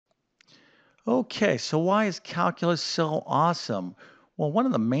Okay, so why is calculus so awesome? Well, one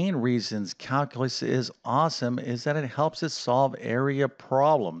of the main reasons calculus is awesome is that it helps us solve area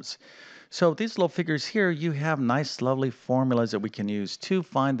problems. So these little figures here, you have nice, lovely formulas that we can use to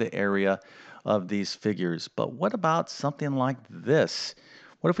find the area of these figures. But what about something like this?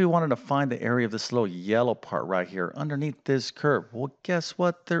 What if we wanted to find the area of this little yellow part right here underneath this curve? Well, guess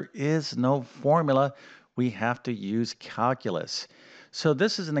what? There is no formula. We have to use calculus. So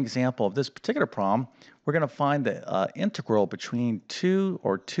this is an example of this particular problem. We're going to find the integral between 2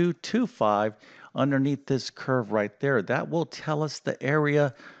 or 225 underneath this curve right there. That will tell us the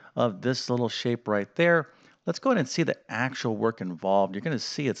area of this little shape right there. Let's go ahead and see the actual work involved. You're going to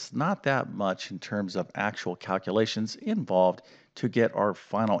see it's not that much in terms of actual calculations involved to get our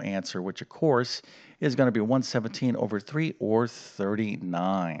final answer, which of course is going to be 117 over 3 or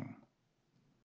 39.